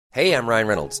Hey, I'm Ryan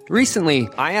Reynolds. Recently,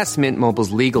 I asked Mint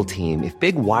Mobile's legal team if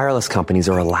big wireless companies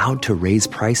are allowed to raise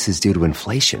prices due to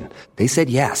inflation. They said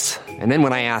yes. And then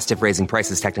when I asked if raising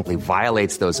prices technically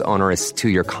violates those onerous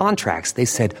two-year contracts, they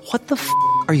said, "What the f***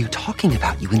 are you talking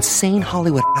about, you insane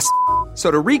Hollywood ass?" So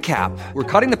to recap, we're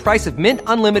cutting the price of Mint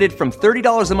Unlimited from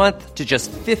 $30 a month to just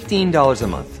 $15 a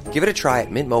month. Give it a try at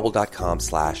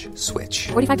mintmobile.com/switch.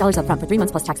 $45 up front for 3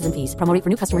 months plus taxes and fees. Promo rate for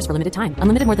new customers for limited time.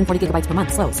 Unlimited more than 40 gigabytes per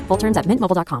month. Slows full terms at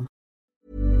mintmobile.com.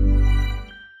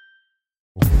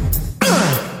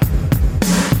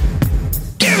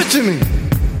 Give it to me.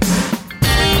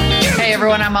 Hey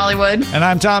everyone, I'm Molly Wood. And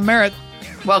I'm Tom Merritt.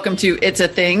 Welcome to It's a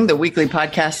Thing, the weekly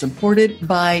podcast supported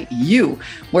by you,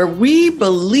 where we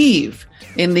believe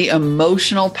in the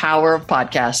emotional power of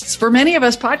podcasts. For many of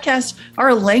us, podcasts are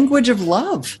a language of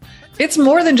love. It's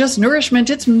more than just nourishment.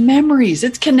 It's memories,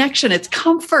 it's connection, it's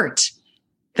comfort.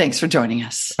 Thanks for joining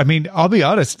us. I mean, I'll be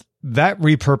honest, that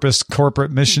repurposed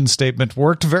corporate mission statement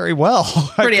worked very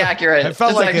well. Pretty accurate. I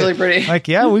felt it's like actually pretty. Like,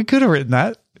 yeah, we could have written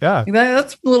that. Yeah.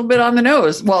 That's a little bit on the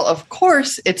nose. Well, of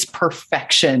course, it's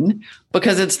perfection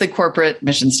because it's the corporate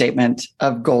mission statement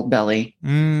of Goldbelly,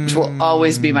 which will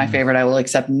always be my favorite. I will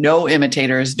accept no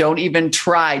imitators. Don't even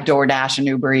try DoorDash and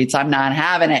Uber Eats. I'm not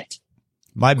having it.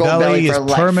 My belly is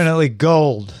permanently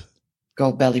gold.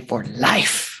 Goldbelly for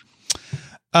life.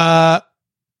 I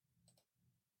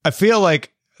feel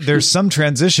like there's some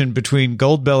transition between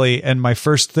Goldbelly and my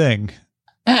first thing.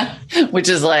 Which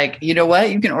is like, you know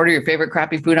what? You can order your favorite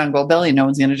crappy food on Goldbelly and no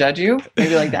one's going to judge you.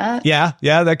 Maybe like that. Yeah,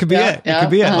 that could be it. Yeah, it could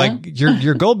be it. Like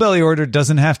your Goldbelly order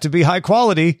doesn't have to be high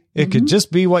quality. It could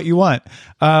just be what you want.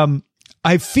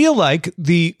 I feel like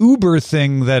the Uber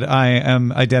thing that I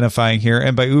am identifying here,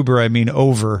 and by Uber I mean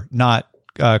over, not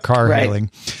car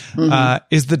hailing,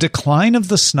 is the decline of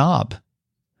the snob.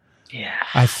 Yeah.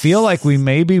 I feel like we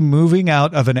may be moving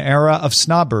out of an era of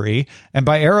snobbery. And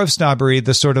by era of snobbery,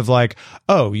 the sort of like,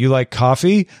 oh, you like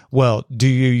coffee? Well, do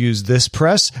you use this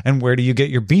press? And where do you get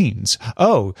your beans?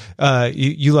 Oh,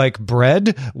 you like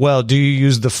bread? Well, do you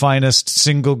use the finest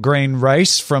single grain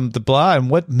rice from the blah? And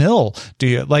what mill do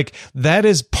you like? That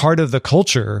is part of the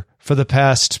culture for the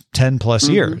past 10 plus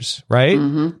years, right?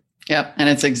 Yep. And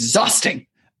it's exhausting.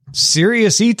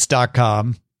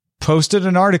 SeriousEats.com posted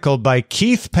an article by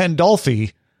Keith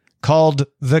Pandolfi called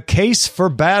 "The Case for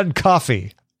Bad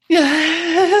Coffee."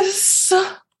 Yes.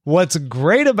 What's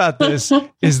great about this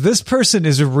is this person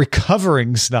is a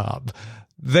recovering snob.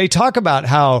 They talk about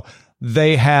how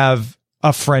they have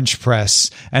a French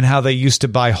press and how they used to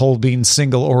buy whole bean,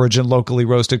 single origin, locally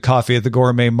roasted coffee at the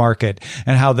gourmet market,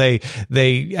 and how they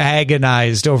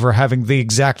agonized over having the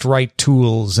exact right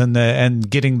tools and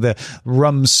getting the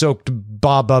rum soaked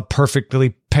baba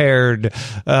perfectly paired.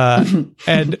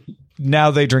 And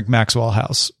now they drink Maxwell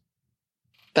House.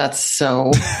 That's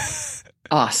so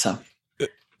awesome.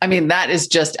 I mean, that is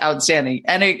just outstanding.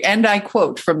 And I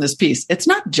quote from this piece, it's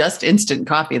not just instant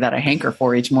coffee that I hanker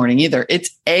for each morning either.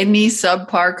 It's any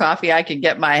subpar coffee I can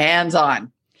get my hands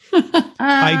on.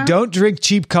 I don't drink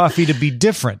cheap coffee to be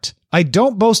different. I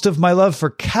don't boast of my love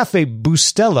for Cafe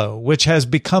Bustelo, which has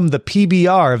become the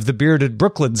PBR of the Bearded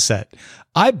Brooklyn set.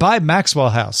 I buy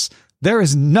Maxwell House. There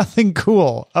is nothing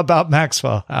cool about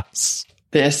Maxwell House.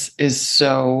 This is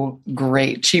so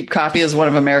great. Cheap coffee is one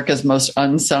of America's most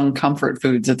unsung comfort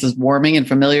foods. It's as warming and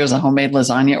familiar as a homemade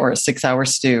lasagna or a 6-hour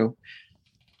stew.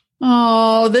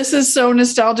 Oh, this is so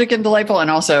nostalgic and delightful.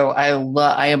 And also,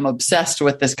 I am obsessed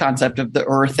with this concept of the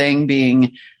thing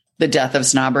being the death of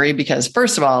snobbery, because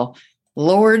first of all,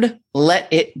 Lord,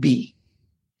 let it be.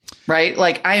 Right?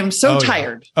 Like, I am so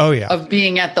tired of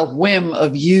being at the whim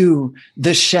of you,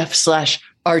 the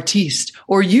chef/artiste,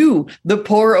 or you, the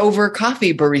pour over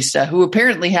coffee barista who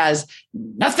apparently has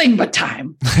nothing but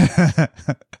time.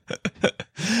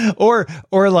 or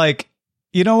like,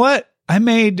 you know what? I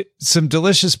made some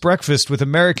delicious breakfast with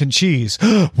American cheese.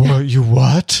 Well, you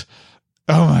what?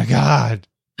 Oh my God.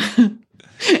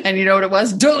 And you know what it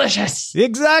was? Delicious.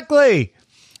 Exactly.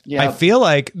 Yep. I feel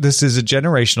like this is a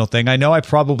generational thing. I know I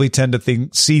probably tend to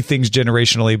see things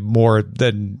generationally more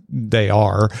than they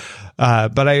are.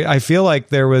 But I feel like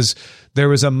there was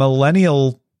a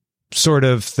millennial sort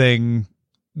of thing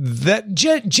that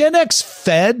Gen X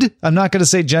fed. I'm not going to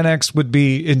say Gen X would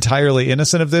be entirely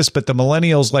innocent of this, but the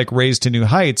millennials like raised to new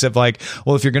heights of like,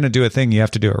 well, if you're going to do a thing, you have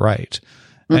to do it right.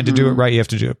 And to do it right, you have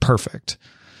to do it perfect.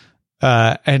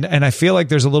 And I feel like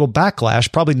there's a little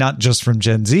backlash, probably not just from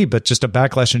Gen Z, but just a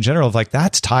backlash in general of like,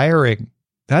 that's tiring.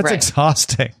 That's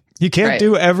exhausting. You can't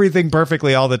do everything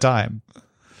perfectly all the time.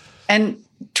 And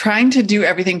trying to do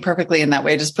everything perfectly in that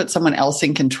way just put someone else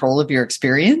in control of your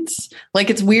experience. Like,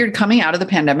 it's weird coming out of the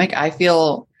pandemic. I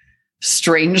feel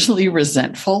strangely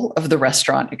resentful of the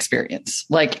restaurant experience.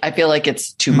 Like, I feel like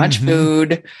it's too much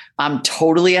food. I'm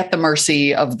totally at the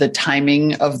mercy of the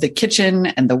timing of the kitchen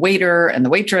and the waiter and the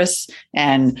waitress.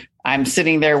 And I'm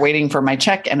sitting there waiting for my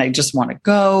check and I just want to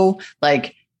go.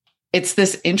 Like, it's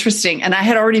this interesting. And I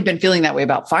had already been feeling that way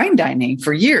about fine dining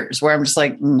for years, where I'm just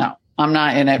like, no, I'm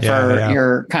not in it for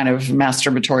your kind of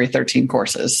masturbatory 13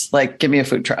 courses. Like, give me a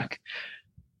food truck.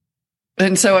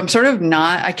 And so I'm sort of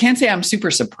not, I can't say I'm super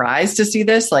surprised to see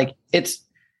this. Like, it's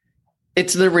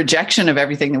the rejection of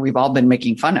everything that we've all been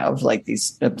making fun of, like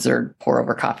these absurd pour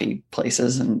over coffee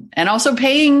places, and also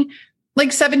paying like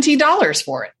 $17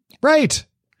 for it. Right.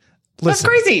 Listen,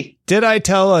 that's crazy. Did I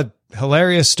tell a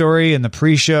hilarious story in the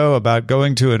pre-show about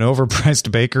going to an overpriced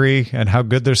bakery and how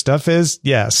good their stuff is?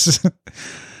 Yes.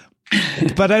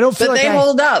 But I don't feel like they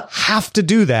hold up. Have to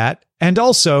do that. And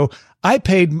also, I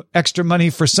paid extra money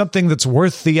for something that's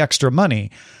worth the extra money.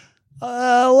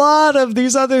 A lot of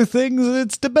these other things,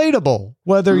 it's debatable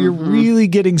whether you're really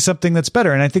getting something that's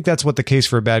better. And I think that's what the case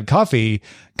for bad coffee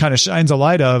kind of shines a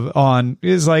light on,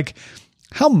 is like,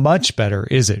 how much better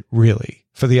is it really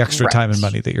for the extra time and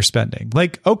money that you're spending?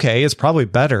 Like, okay, it's probably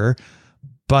better,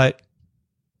 but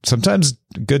sometimes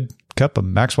a good cup of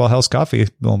Maxwell House coffee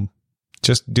will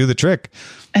just do the trick.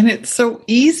 And it's so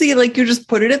easy. Like, you just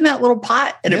put it in that little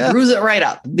pot and it brews it right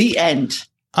up. The end.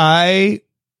 I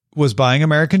was buying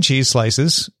American cheese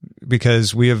slices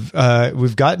because we've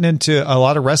gotten into a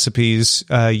lot of recipes,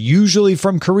 usually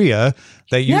from Korea,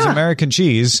 that use American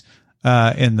cheese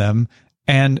in them.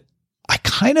 And I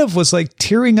kind of was like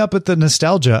tearing up at the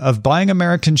nostalgia of buying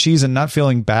American cheese and not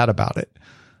feeling bad about it.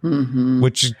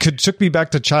 Which took me back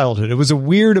to childhood. It was a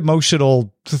weird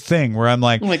emotional thing where I'm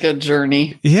like a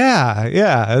journey. Yeah.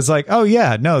 It's like, oh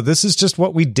yeah, no, this is just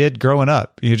what we did growing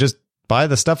up. You just buy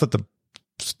the stuff at the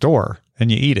store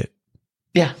and you eat it.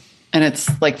 Yeah. And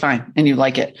it's like, fine. And you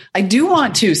like it. I do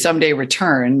want to someday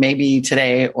return, maybe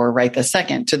today or right this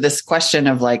second, to this question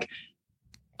of like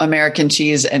American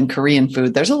cheese and Korean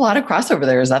food. There's a lot of crossover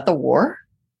there. Is that the war?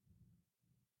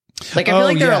 Like, I feel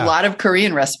like there are a lot of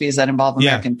Korean recipes that involve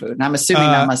American food. And I'm assuming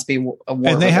that must be a war.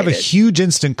 And they have a huge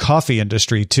instant coffee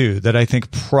industry too, that I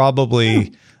think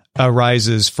probably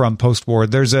arises from post-war.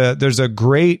 There's a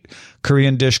great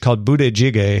Korean dish called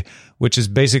budae-jjigae, which is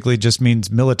basically just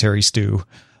means military stew.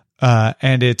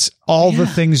 And it's all the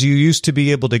things you used to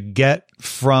be able to get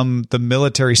from the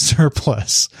military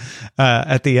surplus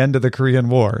at the end of the Korean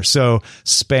War. So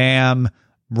Spam,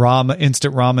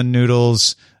 instant ramen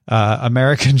noodles,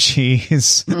 American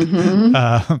cheese,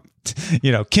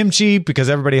 kimchi, because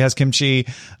everybody has kimchi.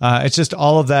 It's just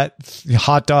all of that,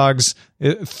 hot dogs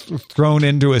thrown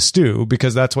into a stew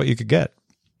because that's what you could get.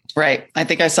 Right. I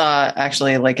think I saw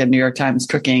actually like a New York Times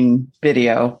cooking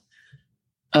video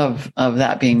of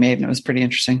that being made, and it was pretty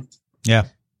interesting. Yeah.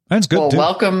 That's good.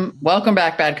 Well, welcome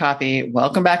back, Bad Coffee.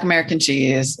 Welcome back, American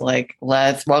cheese. Like,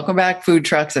 let's welcome back food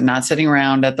trucks and not sitting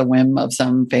around at the whim of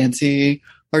some fancy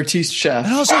artiste chef.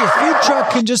 And also, a food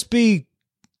truck can just be,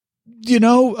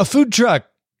 a food truck.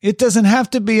 It doesn't have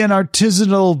to be an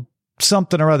artisanal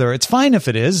something or other. It's fine if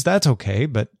it is. That's okay.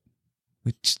 But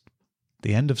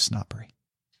the end of snobbery.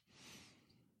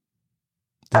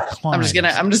 I'm just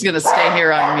gonna stay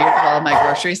here on mute while my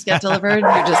groceries get delivered.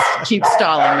 You just keep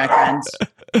stalling, my friends.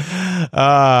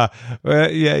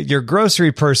 Your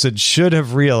grocery person should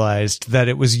have realized that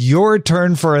it was your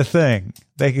turn for a thing.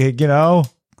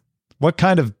 What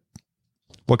kind of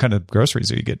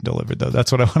groceries are you getting delivered though?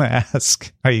 That's what I want to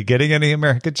ask. Are you getting any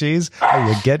American cheese? Are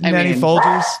you getting any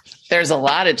Folgers? There's a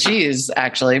lot of cheese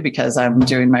actually, because I'm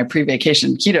doing my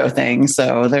pre-vacation keto thing.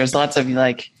 So there's lots of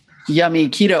like yummy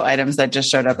keto items that just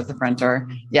showed up at the front door.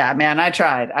 Yeah, man, I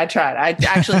tried. I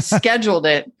actually scheduled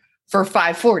it for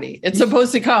 5:40. It's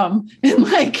supposed to come in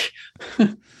like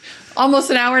almost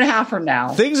an hour and a half from now.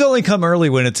 Things only come early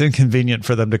when it's inconvenient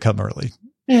for them to come early.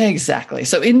 Exactly.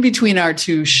 So in between our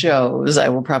two shows, I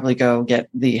will probably go get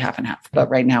the half and half. But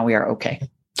right now we are okay.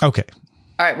 Okay.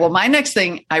 All right. Well, my next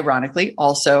thing, ironically,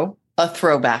 also a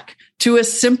throwback to a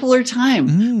simpler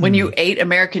time when you ate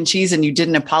American cheese and you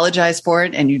didn't apologize for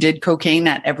it, and you did cocaine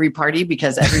at every party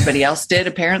because everybody else did,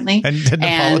 apparently. And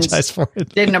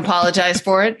didn't apologize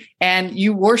for it. And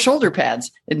you wore shoulder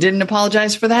pads and didn't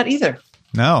apologize for that either.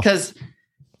 No.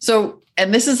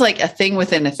 And this is like a thing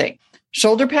within a thing.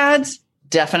 Shoulder pads,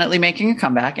 definitely making a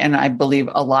comeback. And I believe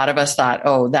a lot of us thought,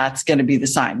 oh, that's going to be the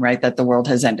sign, right? That the world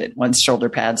has ended once shoulder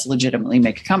pads legitimately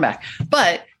make a comeback.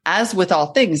 But as with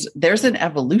all things, there's an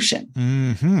evolution.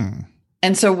 Mm-hmm.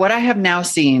 And so what I have now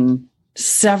seen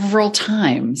several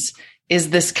times is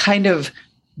this kind of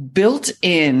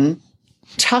built-in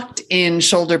tucked in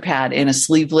shoulder pad in a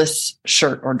sleeveless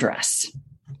shirt or dress.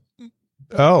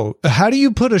 Oh, how do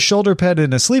you put a shoulder pad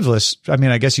in a sleeveless? I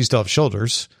mean, I guess you still have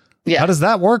shoulders. Yeah. How does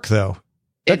that work though?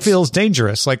 That feels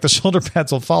dangerous. Like the shoulder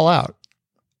pads will fall out.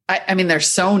 I mean, they're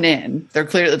sewn in. They're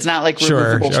clear. It's not like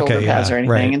removable shoulder pads or anything.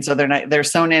 Right. And so they're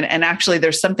sewn in. And actually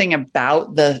there's something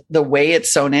about the way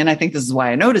it's sewn in. I think this is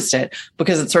why I noticed it,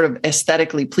 because it's sort of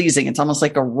aesthetically pleasing. It's almost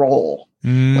like a roll.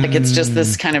 Like it's just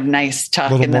this kind of nice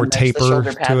tuck. A little and more then taper the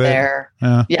shoulder pad to it. there.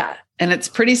 Yeah. And it's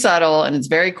pretty subtle and it's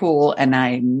very cool. And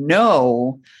I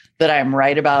know that I'm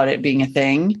right about it being a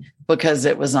thing because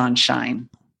it was on Shine.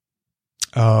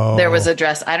 Oh, there was a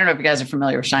dress. I don't know if you guys are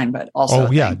familiar with Shine, but also.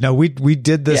 Oh, yeah. Thing. No, we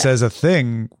did this as a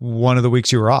thing one of the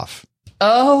weeks you were off.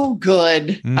 Oh, good.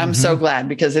 Mm-hmm. I'm so glad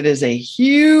because it is a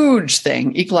huge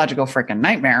thing, ecological freaking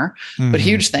nightmare, but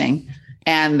huge thing.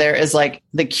 And there is like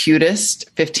the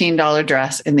cutest $15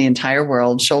 dress in the entire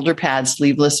world, shoulder pad,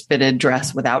 sleeveless fitted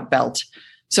dress without belt.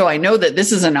 So I know that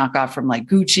this is a knockoff from like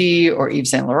Gucci or Yves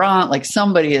Saint Laurent. Like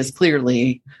somebody has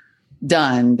clearly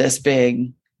done this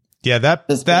big. Yeah,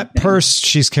 that purse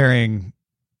she's carrying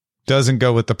doesn't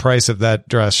go with the price of that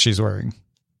dress she's wearing.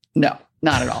 No,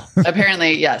 not at all.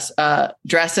 Apparently, yes.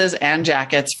 Dresses and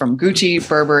jackets from Gucci,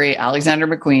 Burberry, Alexander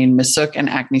McQueen, Miss Sook, and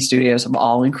Acne Studios have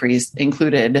all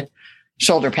included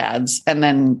shoulder pads. And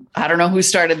then I don't know who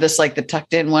started this, like the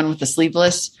tucked in one with the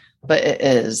sleeveless, but it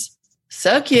is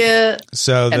so cute.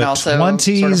 So the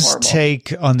 20s sort of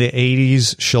take on the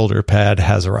 80s shoulder pad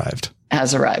has arrived.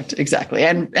 Has arrived. Exactly.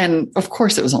 And of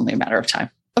course it was only a matter of time.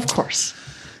 Of course.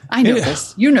 I know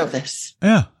this. You know this.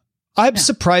 Yeah. I'm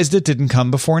surprised it didn't come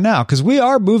before now because we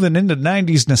are moving into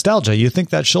 90s nostalgia. You think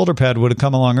that shoulder pad would have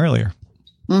come along earlier.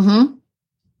 Mm-hmm.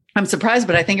 I'm surprised,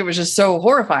 but I think it was just so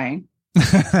horrifying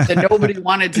that nobody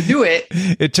wanted to do it.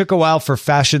 It took a while for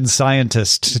fashion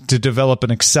scientists to develop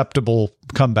an acceptable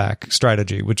comeback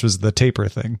strategy, which was the taper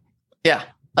thing. Yeah.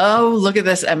 Oh, look at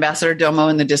this. Ambassador Domo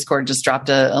in the Discord just dropped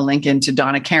a link into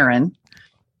Donna Karen.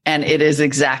 And it is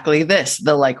exactly this,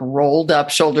 the like rolled up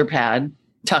shoulder pad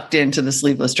tucked into the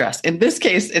sleeveless dress. In this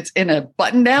case, it's in a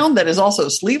button down that is also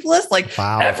sleeveless. Like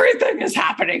everything is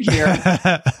happening here.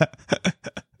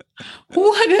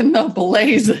 What in the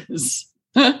blazes?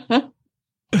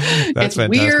 It's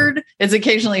weird. It's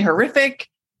occasionally horrific.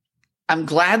 I'm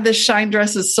glad this Shine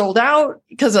dress is sold out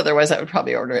because otherwise I would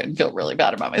probably order it and feel really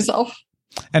bad about myself.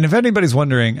 And if anybody's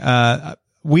wondering,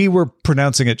 we were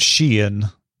pronouncing it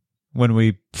Shein when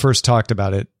we first talked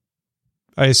about it.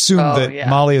 I assume that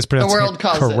Molly is pronouncing it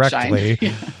correctly.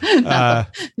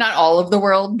 Not all of the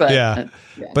world, but yeah.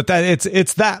 But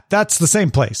that that's the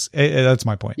same place. That's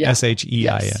my point. Yeah.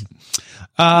 SHEIN.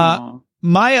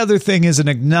 My other thing is an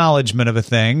acknowledgement of a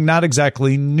thing, not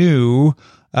exactly new,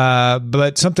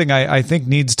 but something I think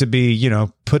needs to be,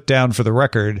 put down for the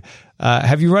record.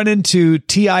 Have you run into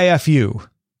TIFU?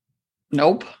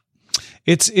 Nope.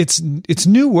 It's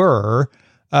newer,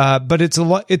 but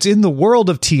it's in the world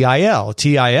of TIL.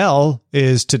 TIL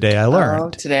is Today I Learned. Oh,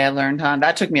 Today I Learned, huh?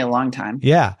 That took me a long time.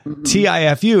 Yeah. Mm-hmm.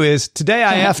 TIFU is Today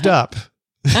I effed up.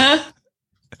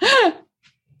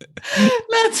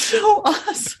 That's so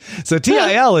awesome. So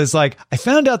TIL is like, I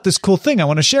found out this cool thing I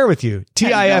want to share with you.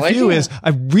 TIFU is, I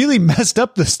really messed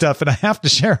up this stuff and I have to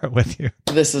share it with you.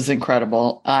 This is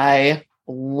incredible. I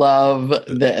love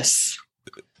this.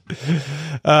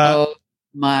 Oh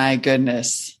my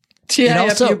goodness. TIFU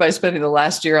also, by spending the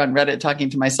last year on Reddit talking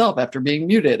to myself after being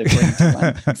muted, according to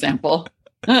one example.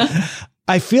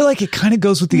 I feel like it kind of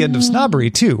goes with the end of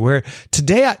snobbery too, where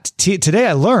today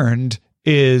I learned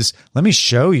is, let me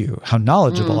show you how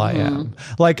knowledgeable I am.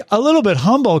 Like a little bit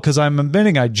humble because I'm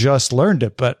admitting I just learned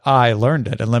it, but I learned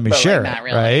it and let me share it.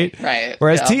 Really. Right.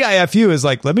 Whereas TIFU is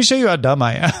like, let me show you how dumb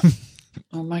I am.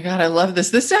 Oh my God, I love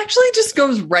this. This actually just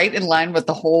goes right in line with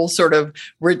the whole sort of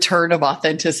return of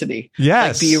authenticity.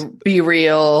 Yes. Like be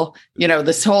real.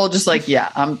 This whole just like,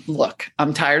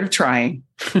 I'm tired of trying.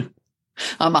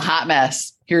 I'm a hot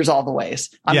mess. Here's all the ways.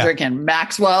 I'm drinking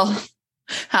Maxwell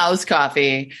House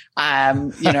coffee.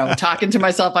 I'm, talking to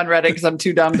myself on Reddit because I'm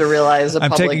too dumb to realize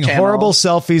I'm taking horrible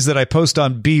selfies that I post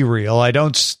on Be Real. I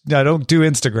don't do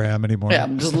Instagram anymore. Yeah,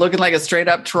 I'm just looking like a straight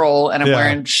up troll, and I'm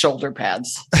wearing shoulder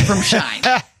pads from Shine.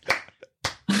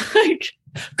 Like,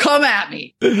 come at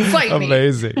me, fight me.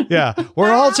 Amazing. Yeah,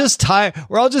 we're all just tired.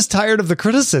 We're all just tired of the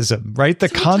criticism, right? The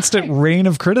constant rain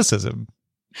of criticism.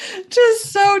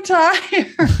 Just so tired.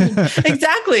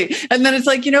 Exactly. And then it's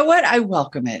like, you know what? I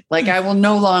welcome it. Like, I will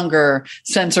no longer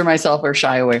censor myself or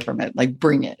shy away from it. Like,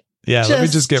 bring it. Yeah. Let me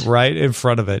just get right in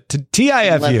front of it. To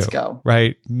TIFU. Let's go.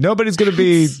 Right. Nobody's going to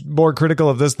be more critical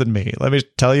of this than me. Let me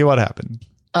tell you what happened.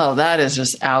 Oh, that is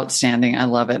just outstanding. I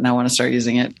love it. And I want to start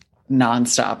using it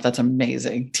nonstop. That's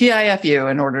amazing.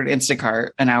 TIFU and ordered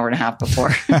Instacart an hour and a half before.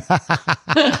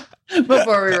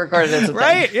 Before we recorded this.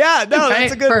 Right? Yeah. No, right?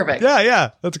 that's a good. Perfect.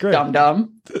 Yeah. That's great.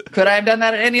 Dumb. Could I have done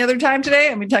that at any other time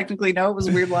today? I mean, technically, no. It was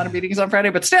a weird lot of meetings on Friday,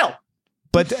 but still.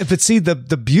 But see, the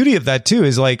beauty of that too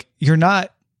is like you're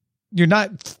not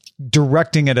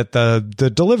directing it at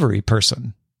the delivery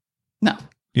person. No.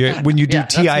 When you do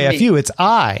TIFU, it's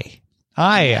I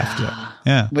have to.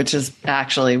 Yeah. Which is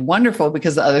actually wonderful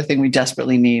because the other thing we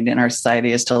desperately need in our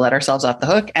society is to let ourselves off the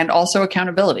hook and also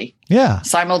accountability. Yeah.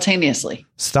 Simultaneously.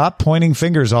 Stop pointing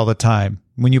fingers all the time.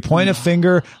 When you point a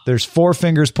finger, there's 4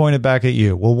 fingers pointed back at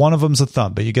you. Well, one of them's a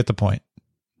thumb, but you get the point.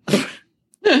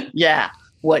 Yeah.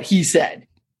 What he said.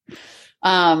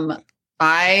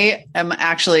 I am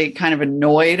actually kind of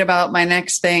annoyed about my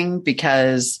next thing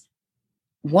because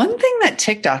one thing that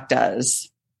TikTok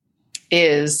does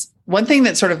is one thing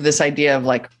that sort of this idea of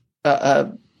like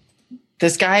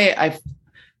this guy I've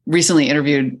recently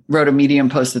interviewed wrote a Medium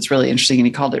post that's really interesting and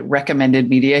he called it recommended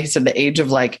media. He said the age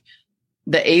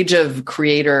of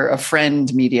creator of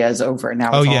friend media is over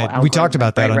now. Oh yeah. We talked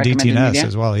about that on DTNS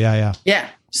as well. Yeah. Yeah.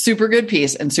 Super good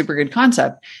piece and super good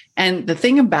concept. And the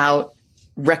thing about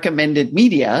recommended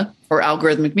media or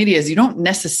algorithmic media is you don't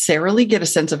necessarily get a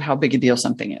sense of how big a deal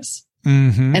something is.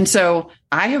 Mm-hmm. And so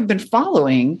I have been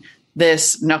following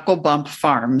this Knuckle Bump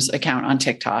Farms account on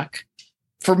TikTok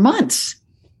for months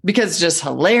because it's just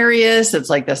hilarious. It's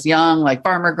like this young, like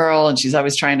farmer girl, and she's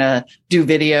always trying to do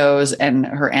videos and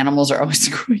her animals are always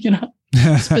screwing it up.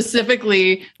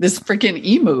 Specifically this freaking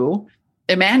emu,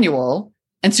 Emmanuel.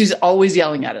 And she's always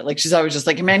yelling at it. Like she's always just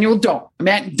like, Emmanuel, don't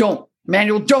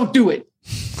do it.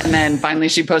 And then finally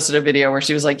she posted a video where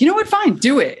she was like, you know what? Fine,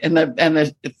 do it. And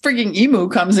the freaking emu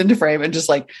comes into frame and just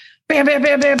like, bam, bam,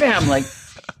 bam, bam, bam, like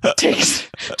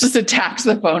just attacks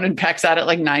the phone and pecks at it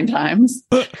like 9 times.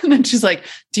 And then she's like,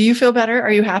 do you feel better?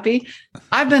 Are you happy?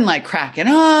 I've been like cracking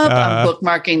up. I'm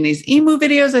bookmarking these emu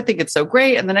videos. I think it's so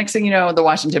great. And the next thing you know, the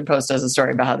Washington Post does a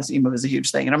story about how this emu is a huge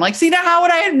thing. And I'm like, see, now how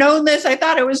would I have known this? I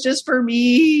thought it was just for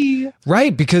me.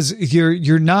 Right. Because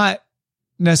you're not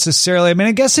necessarily, I mean,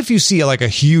 I guess if you see like a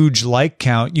huge like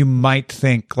count, you might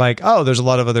think like, oh, there's a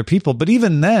lot of other people. But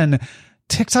even then,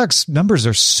 TikTok's numbers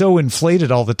are so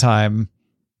inflated all the time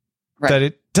that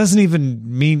it doesn't even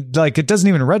mean like it doesn't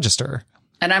even register.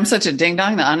 And I'm such a ding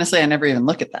dong that honestly, I never even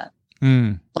look at that.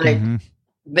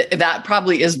 That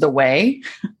probably is the way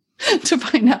to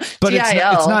find out. But TIL, it's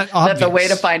not obvious. That the way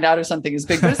to find out if something is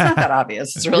big, but it's not that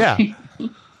obvious. It's really,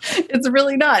 it's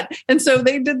really not. And so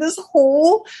they did this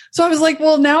whole, so I was like,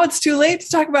 well, now it's too late to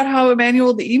talk about how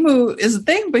Emmanuel the emu is a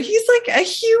thing, but he's like a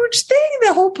huge thing.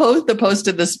 The post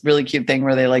did this really cute thing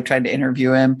where they like tried to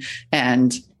interview him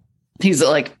and he's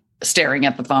like staring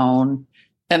at the phone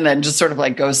and then just sort of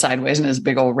like goes sideways and his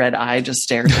big old red eye just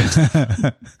stares.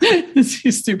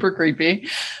 He's super creepy.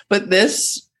 But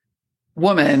this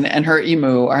woman and her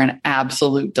emu are an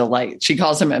absolute delight. She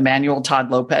calls him Emmanuel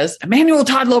Todd Lopez. Emmanuel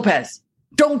Todd Lopez.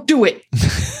 Don't do it.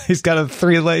 He's got a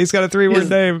 3-word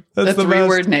name. That's the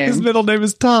 3-word name. His middle name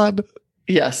is Todd.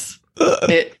 Yes.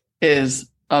 It is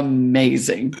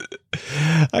amazing.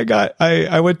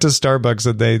 I went to Starbucks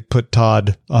and they put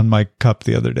Todd on my cup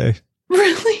the other day.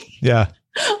 Really? Yeah.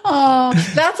 Oh,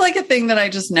 that's like a thing that I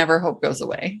just never hope goes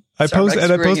away. I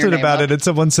posted about it and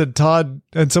someone said Todd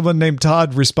and someone named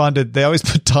Todd responded, they always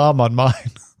put Tom on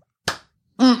mine.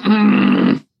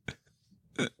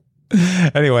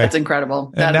 Anyway. That's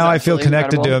incredible. And now I feel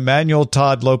connected to Emmanuel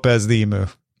Todd Lopez, the emu.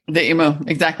 The emu.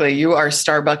 Exactly. You are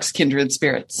Starbucks kindred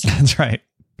spirits. That's right.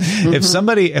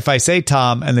 If I say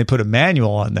Tom and they put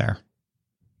Emmanuel on there.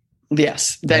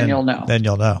 Yes. Then you'll know. Then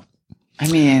you'll know. I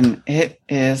mean, it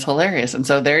is hilarious. And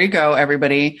so there you go,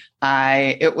 everybody.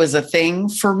 It was a thing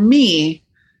for me.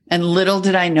 And little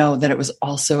did I know that it was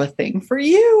also a thing for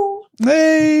you.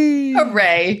 Hey.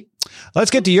 Hooray.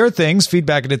 Let's get to your things.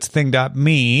 Feedback at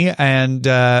itsthing.me. And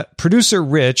producer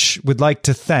Rich would like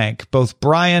to thank both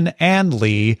Brian and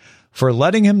Lee for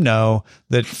letting him know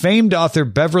that famed author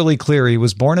Beverly Cleary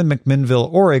was born in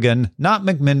McMinnville, Oregon, not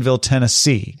McMinnville,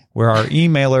 Tennessee, where our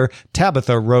emailer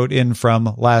Tabitha wrote in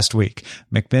from last week.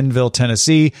 McMinnville,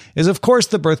 Tennessee is, of course,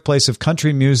 the birthplace of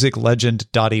country music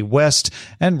legend Dottie West,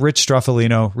 and Rich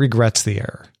Struffolino regrets the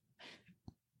error.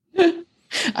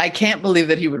 I can't believe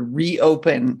that he would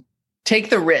take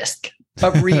the risk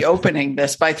of reopening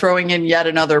this by throwing in yet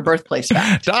another birthplace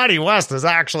fact. Dottie West is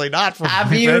actually not from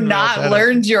Have you not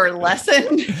learned your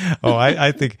lesson? Oh,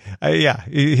 I think,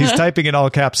 he's typing in all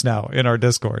caps now in our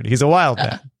Discord. He's a wild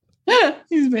man.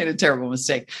 He's made a terrible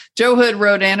mistake. Joe Hood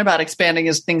wrote in about expanding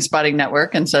his Thing Spotting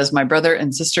network and says, my brothers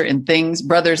and sister in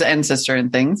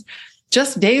things,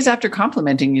 Just days after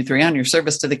complimenting you three on your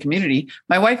service to the community,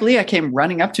 my wife Leah came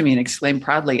running up to me and exclaimed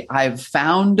proudly, "I've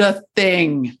found a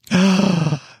thing."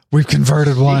 We've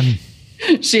converted one.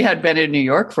 She had been in New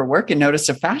York for work and noticed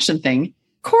a fashion thing,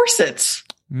 corsets.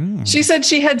 She said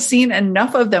she had seen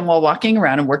enough of them while walking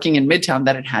around and working in Midtown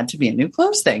that it had to be a new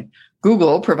clothes thing.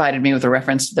 Google provided me with a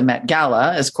reference to the Met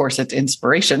Gala as corset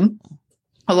inspiration,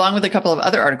 along with a couple of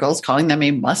other articles calling them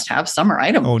a must-have summer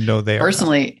item. Oh, no, they are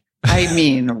Personally, I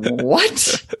mean,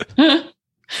 what?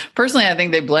 Personally, I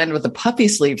think they blend with the puffy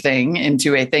sleeve thing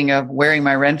into a thing of wearing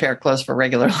my Ren Fair clothes for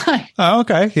regular life. Oh,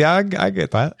 okay. Yeah, I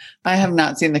get that. I have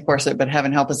not seen the corset, but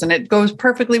heaven help us. And it goes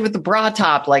perfectly with the bra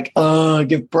top. Like,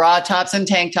 give bra tops and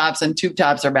tank tops and tube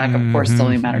tops are back. Of course, it's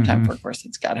only a matter of time for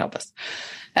corsets. God help us.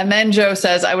 And then Joe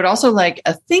says, I would also like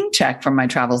a thing check from my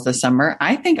travels this summer.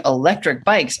 I think electric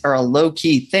bikes are a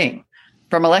low-key thing.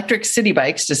 From electric city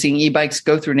bikes to seeing e-bikes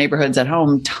go through neighborhoods at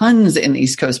home, tons in the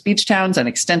East Coast beach towns and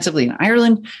extensively in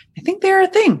Ireland, I think they're a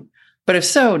thing. But if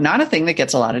so, not a thing that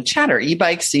gets a lot of chatter.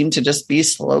 E-bikes seem to just be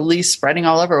slowly spreading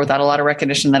all over without a lot of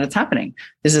recognition that it's happening.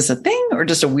 Is this a thing or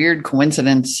just a weird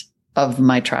coincidence of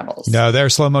my travels? No, they're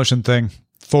a slow motion thing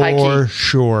for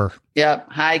sure. Yep.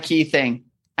 High key thing.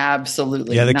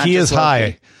 Absolutely. Yeah, the key is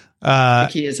high. The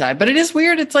key is high, but it is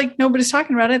weird. It's like nobody's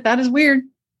talking about it. That is weird.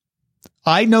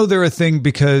 I know they're a thing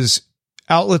because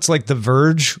outlets like The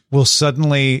Verge will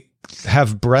suddenly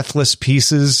have breathless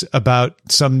pieces about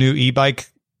some new e-bike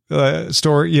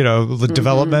store,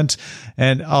 development.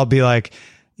 And I'll be like,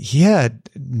 yeah,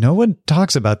 no one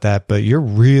talks about that, but you're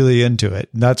really into it.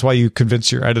 And that's why you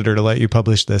convinced your editor to let you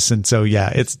publish this. And so,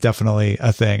 yeah, it's definitely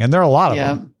a thing. And there are a lot of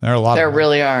them. There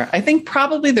really are. I think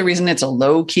probably the reason it's a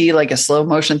low key, like a slow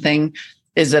motion thing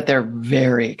is that they're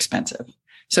very expensive.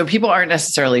 So people aren't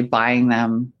necessarily buying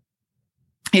them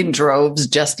in droves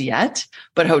just yet,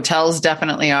 but hotels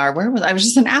definitely are. I was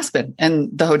just in Aspen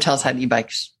and the hotels had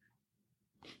e-bikes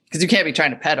because you can't be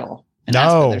trying to pedal.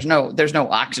 No, there's no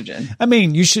oxygen. I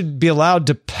mean, you should be allowed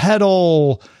to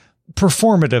pedal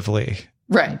performatively,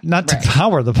 right? Not to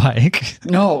power the bike.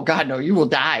 No, God, no, you will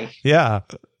die. Yeah.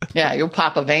 Yeah. You'll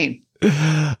pop a vein.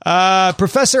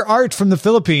 Professor Art from the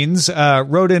Philippines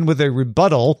wrote in with a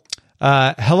rebuttal.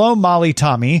 Hello, Molly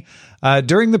Tommy.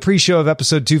 During the pre-show of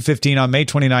episode 215 on May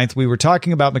 29th, we were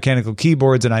talking about mechanical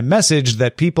keyboards, and I messaged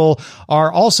that people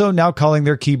are also now calling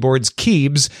their keyboards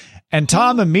keybs, and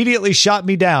Tom immediately shot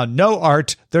me down. No,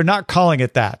 Art, they're not calling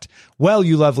it that. Well,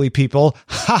 you lovely people,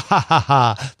 ha ha ha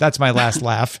ha. That's my last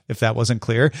laugh, if that wasn't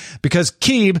clear, because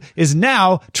keeb is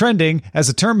now trending as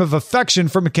a term of affection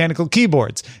for mechanical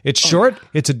keyboards. It's short,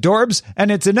 it's adorbs, and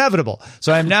it's inevitable.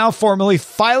 So I'm now formally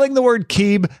filing the word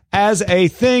keeb as a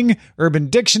thing. Urban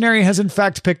Dictionary has in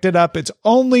fact picked it up. It's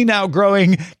only now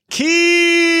growing.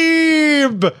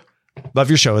 Keeb. Love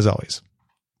your show as always.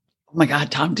 Oh my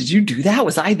God, Tom, did you do that?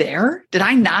 Was I there? Did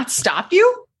I not stop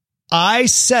you? I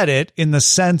said it in the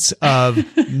sense of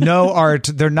no, Art,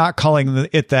 they're not calling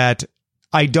it that.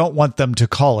 I don't want them to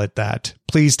call it that.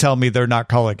 Please tell me they're not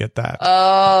calling it that.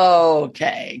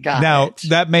 Okay, got it. Now,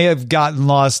 that may have gotten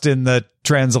lost in the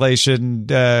translation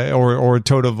or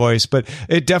tone of voice, but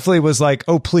it definitely was like,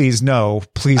 oh, please, no.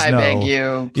 Please, no. I beg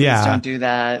you. Please don't do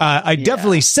that. I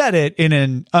definitely said it in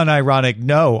an unironic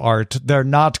no, Art. They're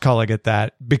not calling it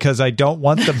that because I don't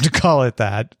want them to call it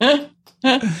that.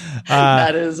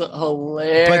 That is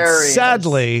hilarious.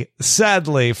 But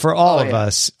sadly for all of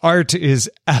us, Art is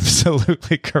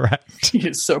absolutely correct. He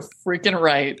is so freaking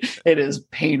right. It is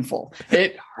painful.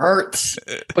 It hurts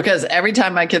because every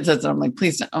time my kid says it, I'm like,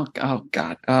 please don't.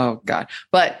 Oh God.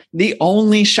 But the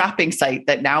only shopping site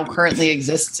that now currently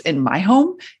exists in my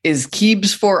home is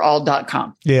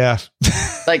keybsforall.com. Yeah.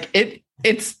 Like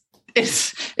it's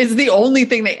the only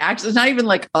thing they actually, it's not even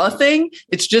like a thing.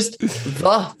 It's just the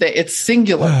thing. It's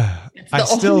singular.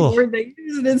 It's the only word they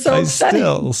use. And it's so upsetting. I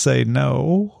still say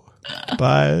no,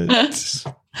 but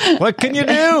what can you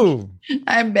do?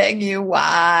 I beg you.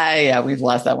 Why? Yeah, we've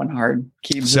lost that one hard.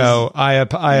 So I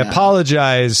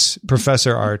apologize,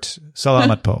 Professor Art.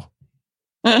 Salamat po.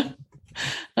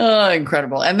 Oh,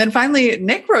 incredible. And then finally,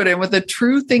 Nick wrote in with a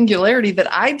true singularity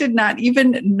that I did not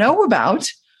even know about.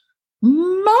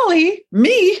 Molly,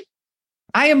 me,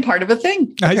 I am part of a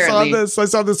thing. Apparently. I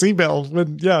saw this email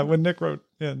when Nick wrote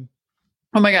in.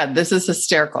 Oh my God, this is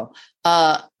hysterical.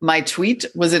 My tweet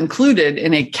was included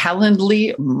in a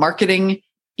Calendly marketing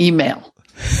email.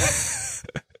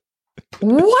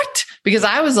 What? Because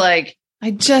I was like,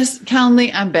 Calendly,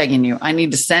 I'm begging you. I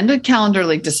need to send a calendar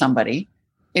link to somebody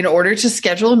in order to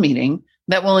schedule a meeting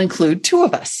that will include two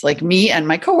of us, like me and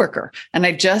my coworker. And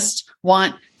I just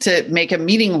want to make a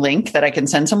meeting link that I can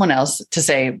send someone else to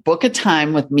say, book a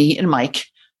time with me and Mike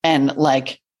And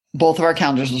like both of our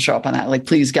calendars will show up on that. Like,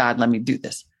 please God, let me do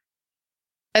this.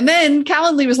 And then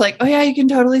Calendly was like, oh yeah, you can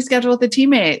totally schedule with a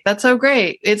teammate. That's so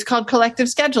great. It's called collective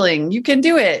scheduling. You can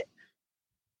do it.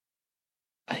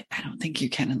 But I don't think you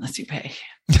can unless you pay.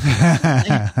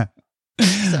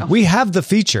 So. We have the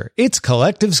feature. It's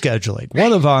collective scheduling,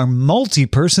 one of our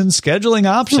multi-person scheduling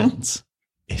options.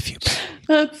 If you pay.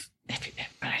 But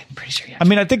I'm pretty sure you have I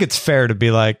mean, I think it's fair to be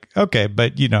like, okay,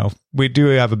 but we do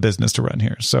have a business to run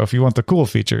here. So if you want the cool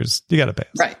features, you got to pay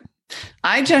us. Right.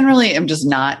 I generally am just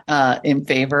not in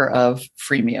favor of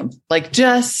freemium. Like,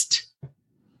 just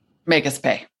make us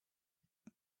pay.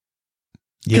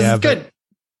 Yeah, it's good.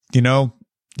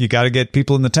 You got to get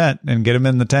people in the tent and get them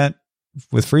in the tent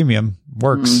with freemium.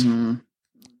 Works. Mm-hmm.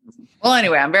 Well,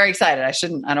 anyway, I'm very excited. I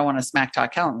don't want to smack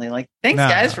talk Calendly. Like, thanks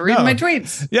guys for reading my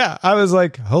tweets. Yeah. I was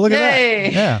like, oh, look Yay.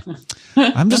 at that.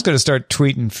 Yeah. I'm just going to start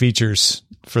tweeting features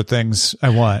for things I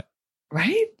want.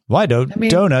 Right? Why don't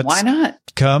donuts why not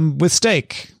come with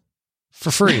steak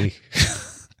for free?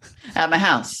 At my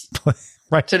house.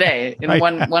 Right. Today in Right.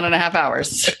 1.5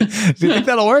 hours. Do you think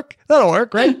that'll work? That'll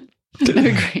work, right?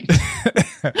 Great.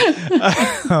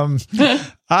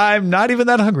 I'm not even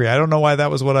that hungry. I don't know why that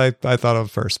was what I thought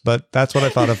of first, but that's what I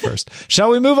thought of first. Shall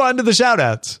we move on to the shout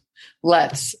outs?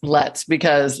 Let's,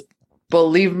 because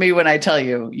believe me when I tell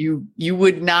you, you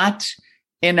would not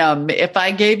if I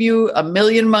gave you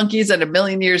 1,000,000 monkeys and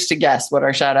 1,000,000 years to guess what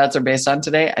our shout outs are based on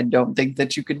today, I don't think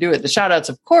that you could do it. The shout outs,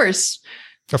 of course,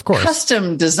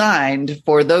 custom designed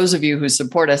for those of you who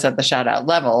support us at the shout out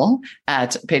level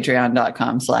at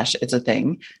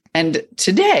patreon.com/itsatthing. And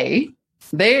today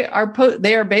they are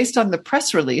based on the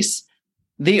press release.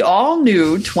 The all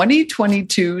new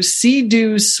 2022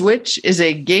 Sea-Doo Switch is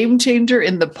a game changer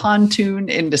in the pontoon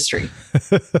industry.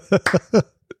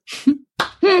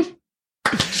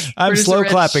 I'm slow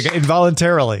clapping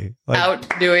involuntarily.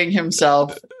 Outdoing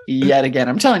himself yet again.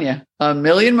 I'm telling you,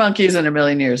 1,000,000 monkeys in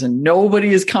 1,000,000 years, and nobody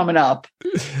is coming up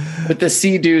with the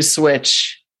Sea-Doo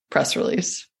Switch press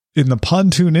release. In the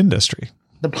pontoon industry.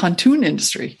 The pontoon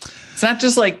industry. It's not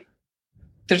just like,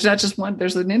 there's not just one,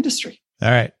 there's an industry. All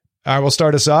right. I will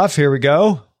start us off. Here we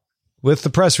go with the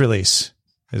press release.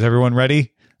 Is everyone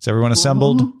ready? Is everyone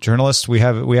assembled? Journalists, we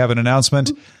have an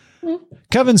announcement.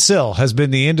 Kevin Sill has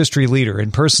been the industry leader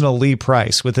in personal Lee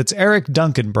Price with its Eric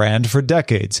Duncan brand for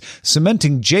decades,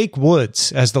 cementing Jake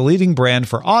Woods as the leading brand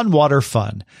for on-water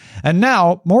fun. And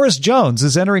now, Morris Jones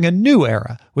is entering a new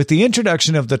era with the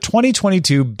introduction of the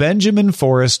 2022 Benjamin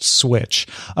Forrest Switch,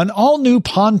 an all-new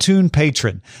pontoon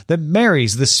patron that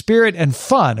marries the spirit and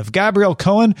fun of Gabrielle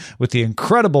Cohen with the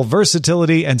incredible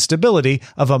versatility and stability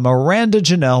of a Miranda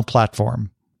Janelle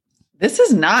platform. This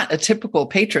is not a typical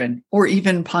patron or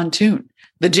even pontoon.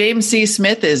 The James C.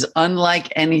 Smith is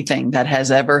unlike anything that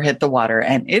has ever hit the water,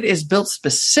 and it is built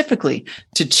specifically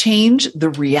to change the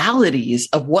realities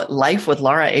of what life with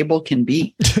Laura Abel can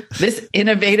be. This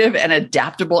innovative and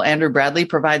adaptable Andrew Bradley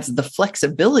provides the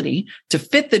flexibility to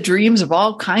fit the dreams of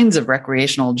all kinds of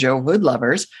recreational Joe Hood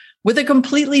lovers with a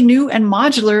completely new and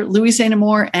modular Louis St.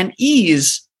 Amour and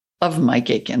ease of Mike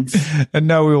Akins. And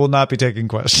no, we will not be taking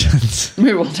questions.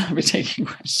 We will not be taking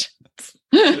questions.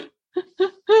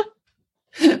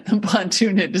 The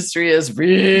pontoon industry is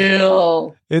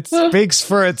real. It speaks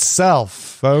for itself,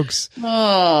 folks.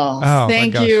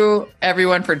 Thank you,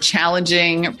 everyone, for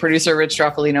challenging producer Rich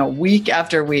Stroffolino week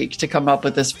after week to come up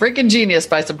with this freaking genius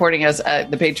by supporting us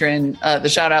at the Patreon, the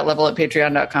shout out level at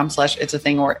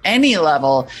patreon.com/itsatthing, or any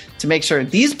level to make sure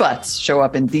these butts show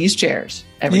up in these chairs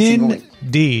every single week.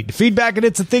 Indeed. Feedback at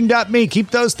itsathing.me.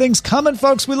 Keep those things coming,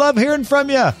 folks. We love hearing from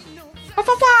you.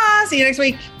 See you next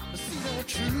week.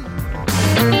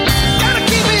 Gotta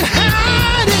keep it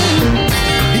hiding.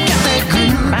 You got that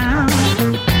groove.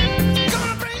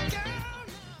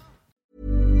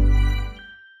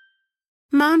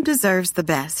 Mom deserves the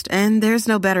best, and there's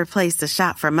no better place to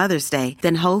shop for Mother's Day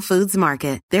than Whole Foods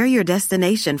Market. They're your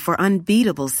destination for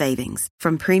unbeatable savings,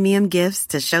 from premium gifts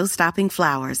to show-stopping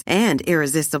flowers and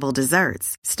irresistible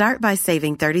desserts. Start by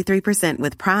saving 33%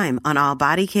 with Prime on all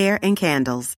body care and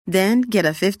candles. Then get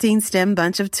a 15-stem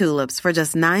bunch of tulips for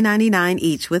just $9.99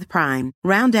 each with Prime.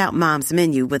 Round out Mom's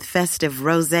menu with festive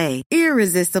rosé,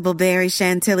 irresistible berry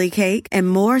chantilly cake, and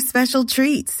more special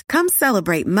treats. Come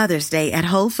celebrate Mother's Day at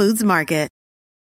Whole Foods Market.